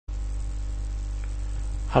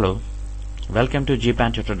Hello, welcome to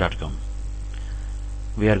GPAT.com.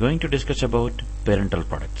 We are going to discuss about parenteral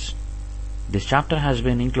products. This chapter has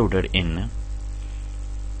been included in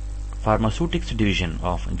Pharmaceutics division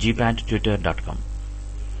of GPAT.com.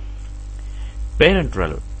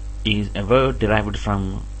 Parenteral is a word derived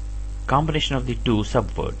from combination of the two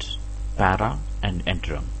subwords para and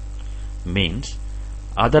enterum, means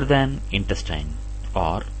other than intestine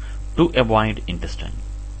or to avoid intestine.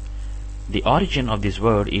 The origin of this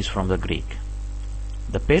word is from the Greek.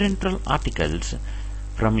 The parenteral articles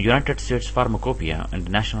from United States Pharmacopoeia and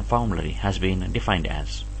National Formulary has been defined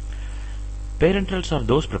as: parenterals are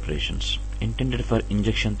those preparations intended for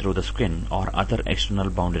injection through the skin or other external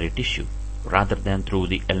boundary tissue rather than through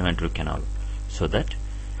the alimentary canal, so that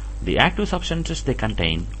the active substances they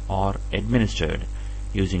contain are administered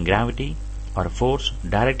using gravity or force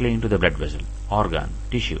directly into the blood vessel, organ,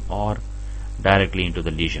 tissue, or directly into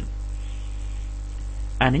the lesion.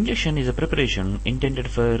 An injection is a preparation intended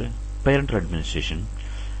for parenteral administration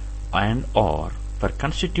and or for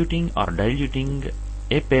constituting or diluting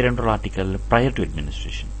a parenteral article prior to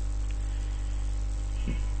administration.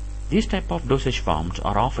 These type of dosage forms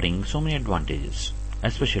are offering so many advantages,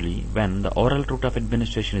 especially when the oral route of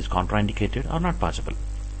administration is contraindicated or not possible.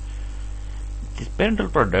 These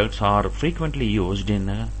parenteral products are frequently used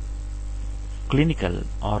in clinical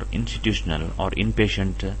or institutional or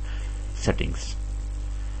inpatient settings.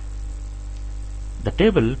 The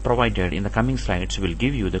table provided in the coming slides will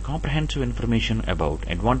give you the comprehensive information about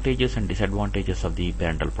advantages and disadvantages of the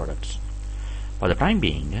parenteral products. For the time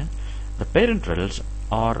being, the parenterals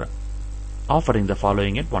are offering the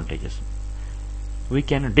following advantages. We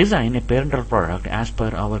can design a parenteral product as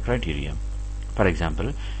per our criteria. For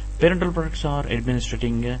example, parenteral products are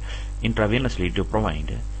administering intravenously to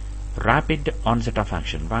provide rapid onset of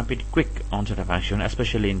action, quick onset of action,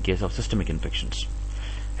 especially in case of systemic infections.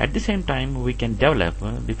 At the same time, we can develop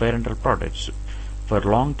the parenteral products for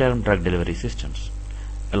long-term drug delivery systems,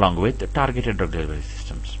 along with targeted drug delivery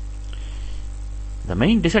systems. The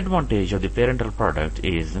main disadvantage of the parenteral product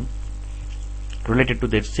is related to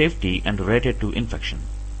their safety and related to infection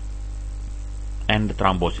and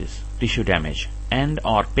thrombosis, tissue damage, and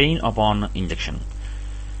or pain upon injection.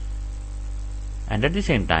 And at the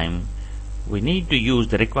same time, we need to use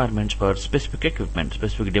the requirements for specific equipment,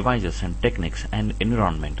 specific devices and techniques and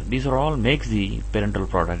environment. These are all makes the parenteral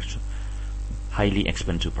products highly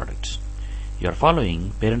expensive products. You are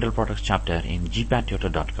following parenteral products chapter in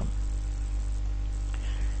GPAT.com.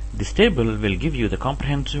 This table will give you the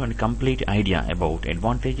comprehensive and complete idea about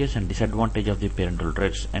advantages and disadvantages of the parenteral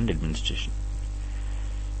drugs and administration.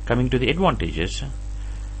 Coming to the advantages,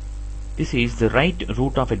 this is the right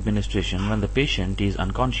route of administration when the patient is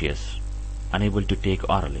unconscious, unable to take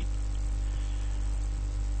orally.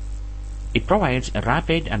 It provides a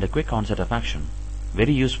rapid and a quick onset of action,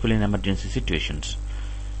 very useful in emergency situations.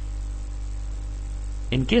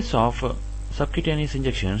 In case of subcutaneous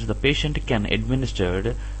injections, the patient can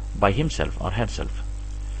administer by himself or herself.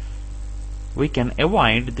 We can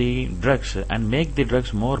avoid the drugs and make the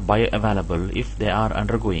drugs more bioavailable if they are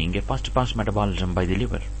undergoing a first-pass metabolism by the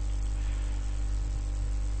liver.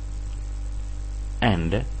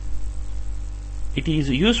 And it is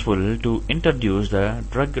useful to introduce the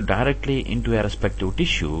drug directly into a respective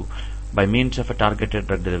tissue by means of a targeted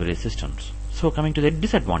drug delivery systems. So coming to the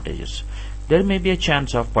disadvantages, there may be a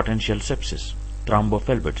chance of potential sepsis,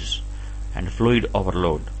 thrombophlebitis, and fluid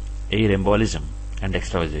overload, air embolism, and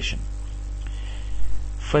extravasation.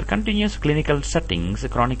 For continuous clinical settings,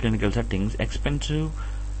 chronic clinical settings, expensive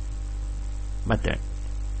method,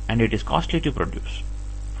 and it is costly to produce.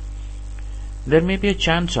 There may be a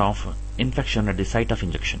chance of infection at the site of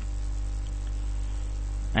injection,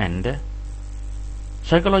 and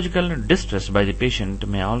psychological distress by the patient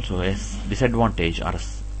may also a disadvantage or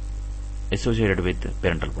associated with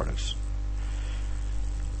parenteral products.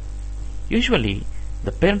 Usually,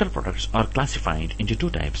 the parenteral products are classified into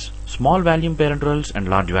two types: small volume parenterals and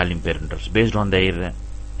large volume parenterals, based on their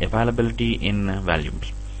availability in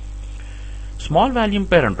volumes. Small volume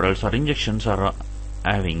parenterals or injections are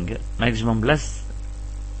having maximum less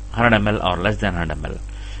 100 ml or less than 100 ml.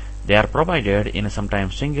 They are provided in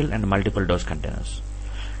sometimes single and multiple dose containers.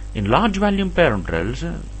 In large volume parenterals,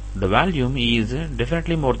 the volume is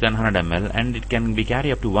definitely more than 100 ml and it can be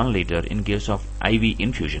carried up to 1 liter in case of IV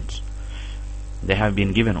infusions. They have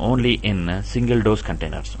been given only in single dose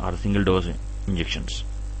containers or single dose injections.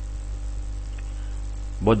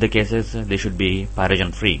 Both the cases, they should be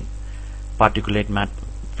pyrogen free,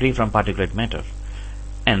 free from particulate matter,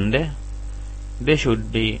 and they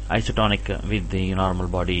should be isotonic with the normal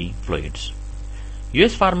body fluids.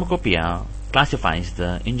 US Pharmacopoeia classifies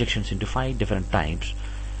the injections into 5 different types.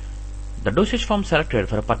 The dosage form selected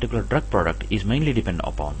for a particular drug product is mainly dependent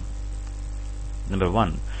upon: number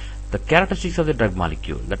 1, the characteristics of the drug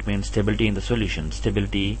molecule, that means stability in the solution,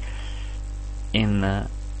 stability in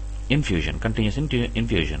infusion, continuous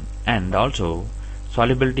infusion, and also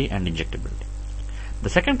solubility and injectability. The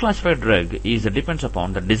second classified drug depends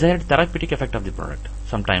upon the desired therapeutic effect of the product,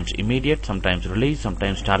 sometimes immediate, sometimes release,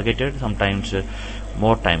 sometimes targeted, sometimes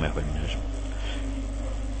more time effective.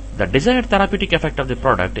 The desired therapeutic effect of the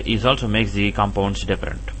product also makes the compounds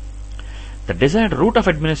different. The desired route of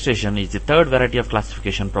administration is the third variety of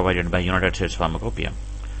classification provided by United States Pharmacopoeia.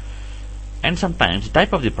 And sometimes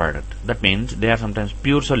type of the product, that means they are sometimes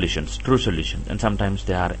pure solutions, true solutions, and sometimes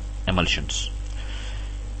they are emulsions.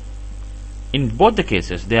 In both the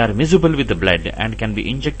cases, they are miscible with the blood and can be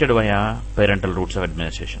injected via parenteral routes of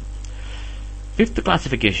administration. Fifth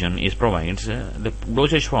classification provides the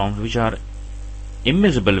dosage forms which are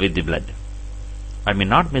immiscible with the blood.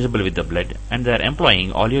 Not miscible with the blood, and they are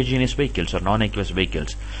employing oleogenous vehicles or non-aqueous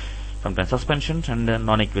vehicles, sometimes suspensions and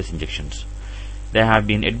non-aqueous injections. They have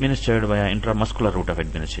been administered via intramuscular route of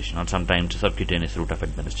administration or sometimes subcutaneous route of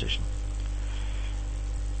administration.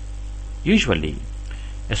 Usually,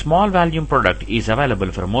 a small volume product is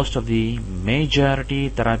available for most of the majority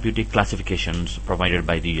therapeutic classifications provided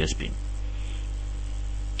by the USP.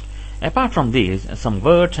 Apart from these, some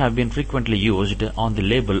words have been frequently used on the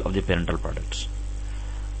label of the parenteral products.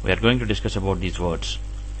 We are going to discuss about these words.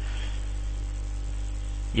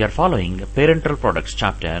 You are following Parenteral Products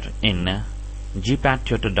chapter in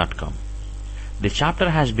GPAT.com. This chapter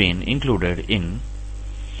has been included in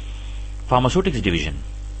Pharmaceutics division,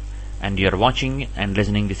 and you are watching and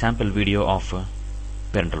listening the sample video of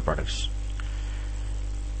parenteral products.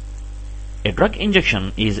 A drug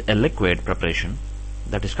injection is a liquid preparation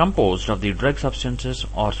that is composed of the drug substances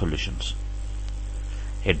or solutions.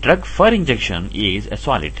 A drug for injection is a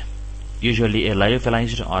solid, usually a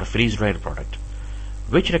lyophilized or freeze-dried product,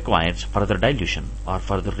 which requires further dilution or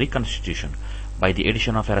further reconstitution by the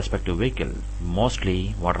addition of a respective vehicle,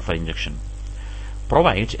 mostly water for injection.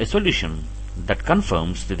 Provides a solution that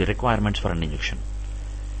conforms to the requirements for an injection.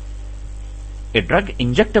 A drug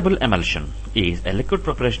injectable emulsion is a liquid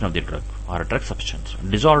preparation of the drug or a drug substance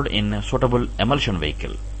dissolved in a suitable emulsion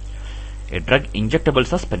vehicle. A drug injectable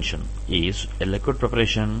suspension is a liquid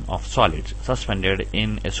preparation of solids suspended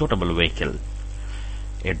in a suitable vehicle.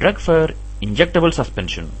 A drug for injectable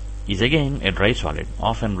suspension is again a dry solid,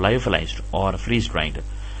 often lyophilized or freeze-dried,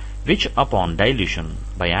 which upon dilution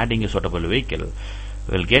by adding a suitable vehicle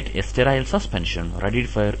will get a sterile suspension ready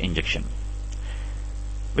for injection,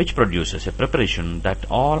 which produces a preparation that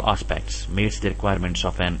all aspects meets the requirements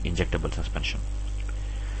of an injectable suspension.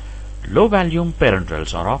 Low volume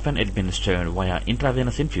parenterals are often administered via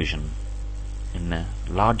intravenous infusion in a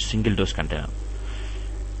large single dose container.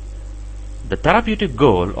 The therapeutic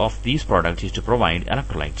goal of these products is to provide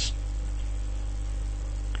electrolytes,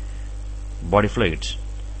 body fluids,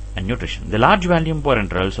 and nutrition. The large volume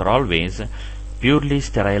parenterals are always purely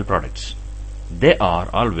sterile products. They are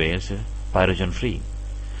always pyrogen free.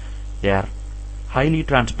 They are highly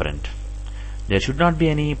transparent. There should not be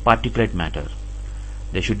any particulate matter.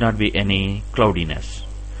 There should not be any cloudiness.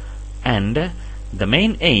 And the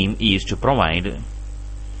main aim is to provide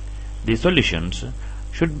the solutions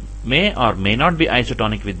may or may not be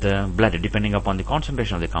isotonic with the blood depending upon the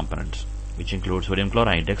concentration of the components, which include sodium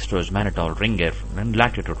chloride, dextrose, mannitol, ringer, and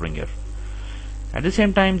lactate ringer. At the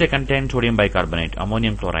same time, they contain sodium bicarbonate,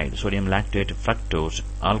 ammonium chloride, sodium lactate, fructose,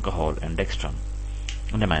 alcohol, and dextran,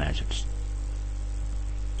 and amino acids.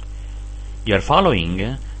 You are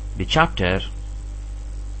following the chapter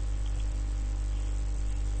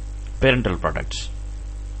Parenteral Products.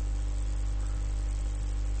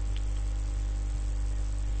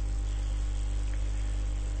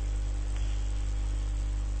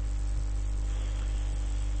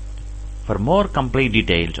 For more complete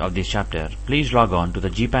details of this chapter, please log on to the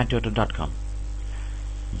GPAT.com.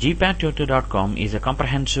 GPAT.com is a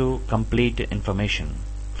comprehensive, complete information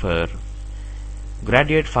for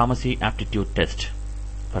graduate pharmacy aptitude test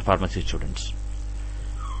for pharmacy students.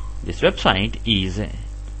 This website is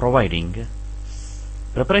providing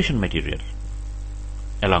preparation material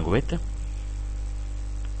along with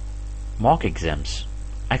mock exams,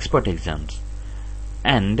 expert exams,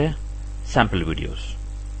 and sample videos.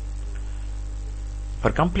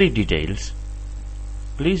 For complete details,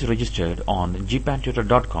 please register on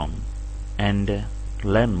GPAT.com and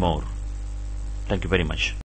learn more. Thank you very much.